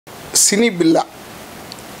CineBilla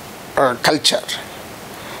culture.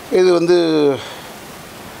 இது வந்து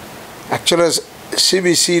ஆக்சுவலாக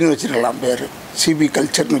சிபிசின்னு வச்சுருக்கலாம் பேர், சிபி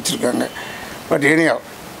கல்ச்சர்னு வச்சுருக்காங்க. பட் எனியா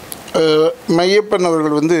மையப்பன்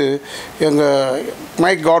அவர்கள் வந்து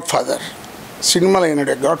மை காட்ஃபாதர், சினிமாவில்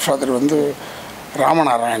என்னுடைய காட்ஃபாதர் வந்து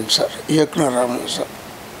ராமநாராயண் சார், இயக்குனர் ராமநாராயண் சார்.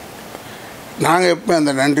 நாங்கள் எப்போ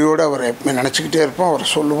அந்த நன்றியோடு அவரை எப்பவுமே நினச்சிக்கிட்டே இருப்போம், அவரை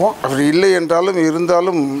சொல்லுவோம். அவர் இல்லை என்றாலும்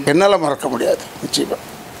இருந்தாலும் என்னால் மறக்க முடியாது நிச்சயமாக.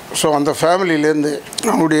 ஸோ அந்த ஃபேமிலியிலேருந்து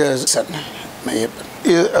அவருடைய சன் மையப்பன்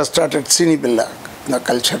ஸ்டார்டட் CineBilla இந்த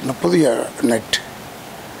கல்ச்சர்னு புதிய நெட்.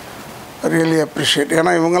 Really appreciate.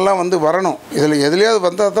 ஏன்னா இவங்கெல்லாம் வந்து வரணும், இதில் எதுலையாவது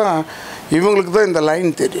வந்தால் தான் இவங்களுக்கு தான் இந்த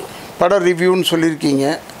லைன் தெரியும். படம் ரிவ்யூன்னு சொல்லியிருக்கீங்க,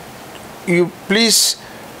 யூ ப்ளீஸ்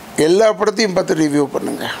எல்லா படத்தையும் பார்த்து ரிவ்யூ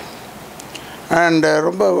பண்ணுங்கள். அண்ட்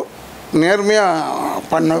ரொம்ப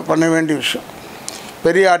நேர்மையாக பண்ண வேண்டிய விஷயம்.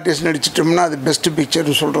 பெரிய ஆர்டிஸ்ட் நடிச்சிட்டோம்னா அது பெஸ்ட்டு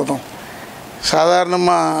பிக்சர்னு சொல்கிறதும்,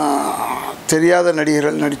 சாதாரணமாக தெரியாத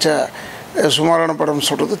நடிகர்கள் நடித்தா சுமாரான படம்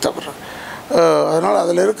சொல்கிறது தவறு. அதனால்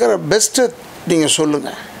அதில் இருக்கிற பெஸ்ட்டை நீங்கள்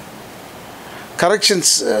சொல்லுங்கள்.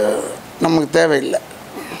 கரெக்ஷன்ஸ் நமக்கு தேவையில்லை,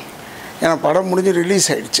 ஏன்னா படம் முடிஞ்சு ரிலீஸ்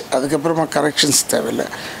ஆகிடுச்சு, அதுக்கப்புறமா கரெக்ஷன்ஸ் தேவையில்லை.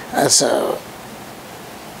 ஆஸ் அ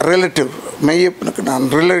ரிலேட்டிவ் மையப்பனுக்கு நான்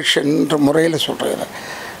ரிலேஷன்ற முறையில் சொல்கிறேன்,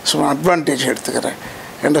 சும்மா அட்வான்டேஜ் எடுத்துக்கிறேன்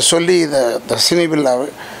என்று சொல்லி இந்த CineBillaவை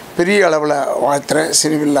பெரிய அளவில் வாழ்த்துறேன்.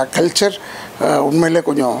 CineBilla கல்ச்சர் உண்மையிலே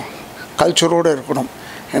கொஞ்சம் கல்ச்சரோடு இருக்கணும்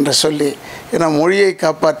என்று சொல்லி, ஏன்னா மொழியை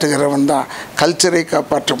காப்பாற்றுகிறவன் தான் கல்ச்சரை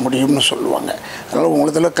காப்பாற்ற முடியும்னு சொல்லுவாங்க. அதனால்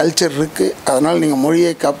உங்களதில் கல்ச்சர் இருக்குது, அதனால் நீங்கள்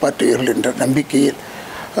மொழியை காப்பாற்றுவீர்கள் என்ற நம்பிக்கையில்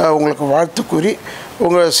உங்களுக்கு வாழ்த்து கூறி,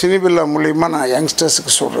 உங்கள் CineBilla மூலிமா நான்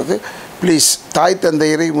யங்ஸ்டர்ஸுக்கு சொல்கிறது, ப்ளீஸ் தாய்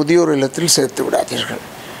தந்தையரை முதியோர் இல்லத்தில் சேர்த்து விடாதீர்கள்,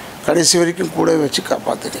 கடைசி வரைக்கும் கூட வச்சு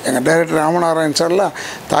காப்பாற்றுது. எங்கள் டைரக்டர் ராமநாராயண் சார்லாம்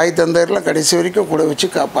தாய் தந்தையர்லாம் கடைசி வரைக்கும் கூட வச்சு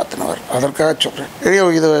காப்பாற்றினவர். அதற்காக சொல்கிறேன்.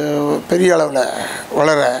 இது பெரிய அளவில்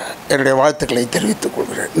வளர என்னுடைய வாழ்த்துக்களை தெரிவித்துக்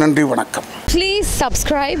கொள்கிறேன். நன்றி, வணக்கம். Please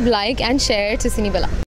subscribe, like and share to CineBilla.